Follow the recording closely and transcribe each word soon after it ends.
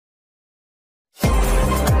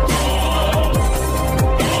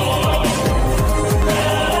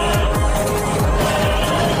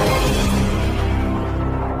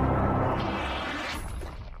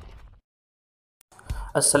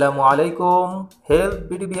আসসালামু আলাইকুম। হেলথ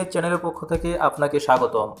বিডিবিএর চ্যানেলের পক্ষ থেকে আপনাকে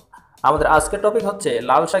স্বাগতম। আমাদের আজকের টপিক হচ্ছে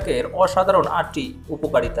লাল শাকের অসাধারণ 8টি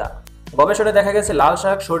উপকারিতা। গবেষণায় দেখা গেছে লাল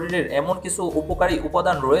শাক শরীরের এমন কিছু উপকারী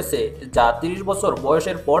উপাদান রয়েছে যা 30 বছর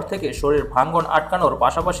বয়সের পর থেকে শরীর ভাঙ্গন আটকানোর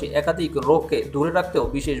পাশাপাশি একাধিক রোগকে দূরে রাখতেও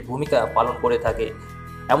বিশেষ ভূমিকা পালন করে থাকে।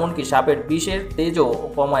 এমনকি সাপের বিষের তেজও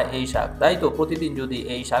কমায় এই শাক। তাই তো প্রতিদিন যদি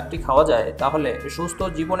এই শাকটি খাওয়া যায় তাহলে সুস্থ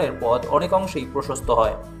জীবনের পথ অনেকাংশেই প্রশস্ত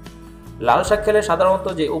হয়। লাল শাক খেলে সাধারণত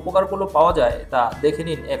যে উপকারগুলো পাওয়া যায় তা দেখে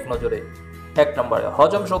নিন এক নজরে। 1 নম্বরে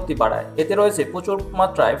হজম শক্তি বাড়ায়। এতে রয়েছে প্রচুর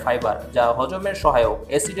মাত্রায় ফাইবার যা হজমের সহায়ক।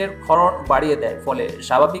 অ্যাসিডের ক্ষরণ বাড়িয়ে দেয়, ফলে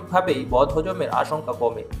স্বাভাবিকভাবেই বদহজমের আশঙ্কা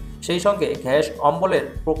কমে। সেই সঙ্গে গ্যাস অম্বলের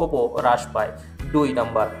প্রকোপও হ্রাস পায়। 2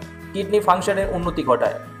 নম্বর কিডনি ফাংশনের উন্নতি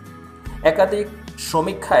ঘটায়। একাধিক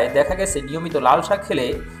সমীক্ষায় দেখা গেছে নিয়মিত লাল শাক খেলে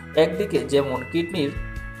একদিকে যেমন কিডনির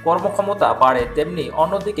কর্মক্ষমতা বাড়ে, তেমনি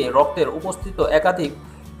অন্যদিকে রক্তের উপস্থিত একাধিক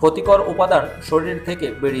ক্ষতিকর উপাদান শরীর থেকে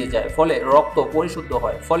বেরিয়ে যায়, ফলে রক্ত পরিশুদ্ধ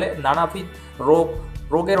হয়, ফলে নানাবিধ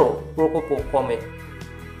রোগেরও প্রকোপ কমে।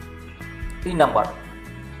 3 নম্বর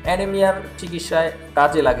অ্যানিমিয়ার চিকিৎসায়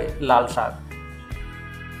কাজে লাগে লাল শাক।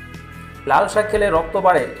 লাল শাক খেলে রক্ত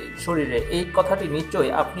বাড়ে শরীরে, এই কথাটি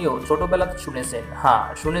নিশ্চয়ই আপনিও ছোটবেলাতে শুনেছেন। হ্যাঁ,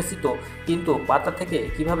 শুনেছি তো, কিন্তু পাতা থেকে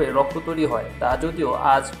কিভাবে রক্ত তৈরি হয় তা যদিও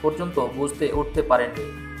আজ পর্যন্ত বুঝতে উঠতে পারেননি।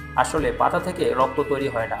 আসলে পাতা থেকে রক্ত তৈরি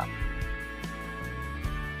হয় না।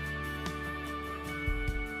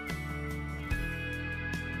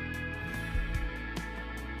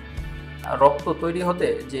 রক্ত তৈরি হতে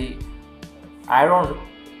যেই আয়রন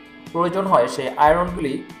প্রয়োজন হয় সেই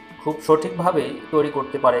আয়রনগুলি খুব সঠিকভাবে তৈরি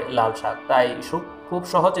করতে পারে লাল শাক। তাই খুব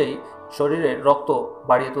সহজেই শরীরের রক্ত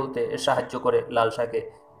বাড়িয়ে তুলতে সাহায্য করে লাল শাকে।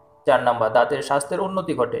 4 নম্বর দাঁতের স্বাস্থ্যের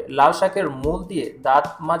উন্নতি ঘটে। লাল শাকের মূল দিয়ে দাঁত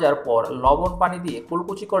মাজার পর লবণ পানি দিয়ে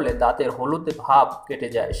কুলকুচি করলে দাঁতের হলুদে ভাব কেটে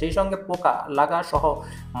যায়। সেই সঙ্গে পোকা লাগা সহ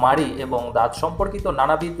মাড়ি এবং দাঁত সম্পর্কিত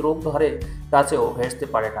নানাবিধ রোগ ধরে কাছেও ঘেঁষতে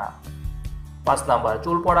পারে না। 5 নম্বর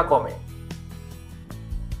চুল পড়া কমে।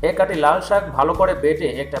 এক আটি লাল শাক ভালো করে বেটে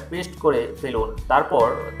একটা পেস্ট করে ফেলুন, তারপর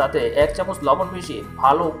তাতে 1 চামচ লবণ মিশিয়ে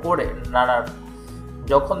ভালো করে নাড়ান।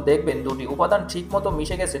 যখন দেখবেন দুটি উপাদান ঠিকমতো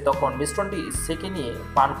মিশে গেছে তখন মিশ্রণটি সেঁকে নিয়ে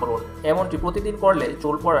পান করুন। এমনটি প্রতিদিন করলে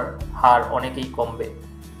চুল পড়ার হার অনেকেই কমবে।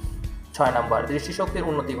 6 নম্বর দৃষ্টিশক্তির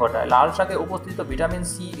উন্নতি ঘটায়। লাল শাকে উপস্থিত ভিটামিন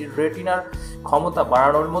সি রেটিনার ক্ষমতা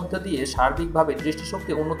বাড়ানোর মধ্য দিয়ে সার্বিকভাবে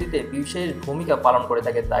দৃষ্টিশক্তির উন্নতিতে বিশেষ ভূমিকা পালন করে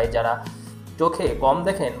থাকে। তাই যারা চোখে কম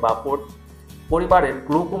দেখেন বা পরিবারের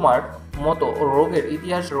গ্লুকোমার মতো রোগের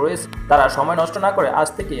ইতিহাস রয়েছে তারা সময় নষ্ট না করে আজ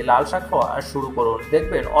থেকে লাল শাক খাওয়া শুরু করুন,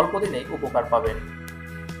 দেখবেন অল্প দিনেই উপকার পাবেন।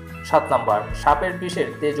 7 নম্বর সাপের বিষের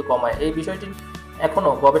তেজ কমায়। এই বিষয়টি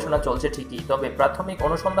এখনও গবেষণা চলছে ঠিকই, তবে প্রাথমিক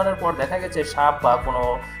অনুসন্ধানের পর দেখা গেছে সাপ বা কোনো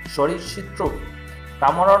সরীসৃপ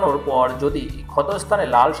কামড়ানোর পর যদি ক্ষতস্থানে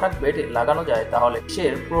লাল শাক বেটে লাগানো যায় তাহলে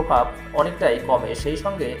বিষের প্রভাব অনেকটাই কমে। সেই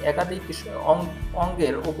সঙ্গে একাধিক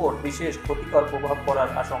অঙ্গের উপর বিশেষ ক্ষতিকর প্রভাব পড়ার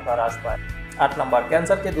আশঙ্কা হ্রাস পায়। 8 নম্বর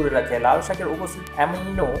ক্যান্সারকে দূরে রাখে। লাল শাকের উপস্থিত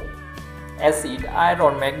amino acid,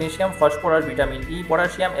 iron, magnesium, phosphorus, vitamin E,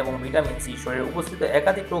 potassium এবং ভিটামিন সি শরীরে উপস্থিত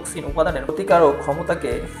একাধিক টক্সিন উপাদানের ক্ষতিকারক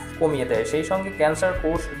ক্ষমতাকে কমিয়ে দেয়। সেই সঙ্গে ক্যান্সার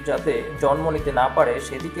কোষ যাতে জন্ম নিতে না পারে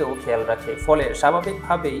সেদিকেও খেয়াল রাখে, ফলে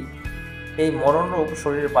স্বাভাবিকভাবেই এই মরণরোগ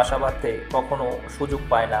শরীরের বাসা বাঁধতে কখনো সুযোগ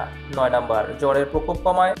পায় না। 9 নম্বর জ্বরের প্রকোপ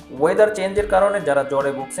কমায়। ওয়েদার চেঞ্জের কারণে যারা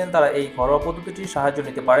জ্বরে ভুগছেন তারা এই ঘরোয়া পদ্ধতিটির সাহায্য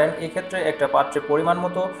নিতে পারেন। এক্ষেত্রে একটা পাত্রে পরিমাণ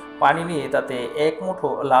মতো পানি নিয়ে তাতে 1 মুঠো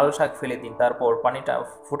লাল শাক ফেলে দিন, তারপর পানিটা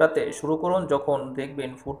ফোটাতে শুরু করুন। যখন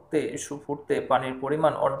দেখবেন ফুটতে পানির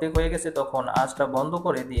পরিমাণ অর্ধেক হয়ে গেছে তখন আঁচটা বন্ধ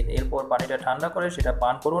করে দিন, এরপর পানিটা ঠান্ডা করে সেটা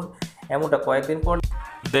পান করুন। এমনটা কয়েকদিন পর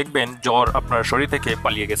দেখবেন জ্বর আপনার শরীর থেকে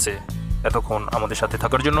পালিয়ে গেছে। এতক্ষণ আমাদের সাথে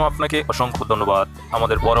থাকার জন্য আপনাকে অসংখ্য ধন্যবাদ।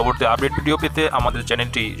 আমাদের পরবর্তী আপডেট ভিডিও পেতে আমাদের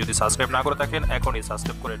চ্যানেলটি যদি সাবস্ক্রাইব না করে থাকেন এখনই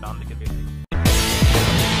সাবস্ক্রাইব করে ডান দিকে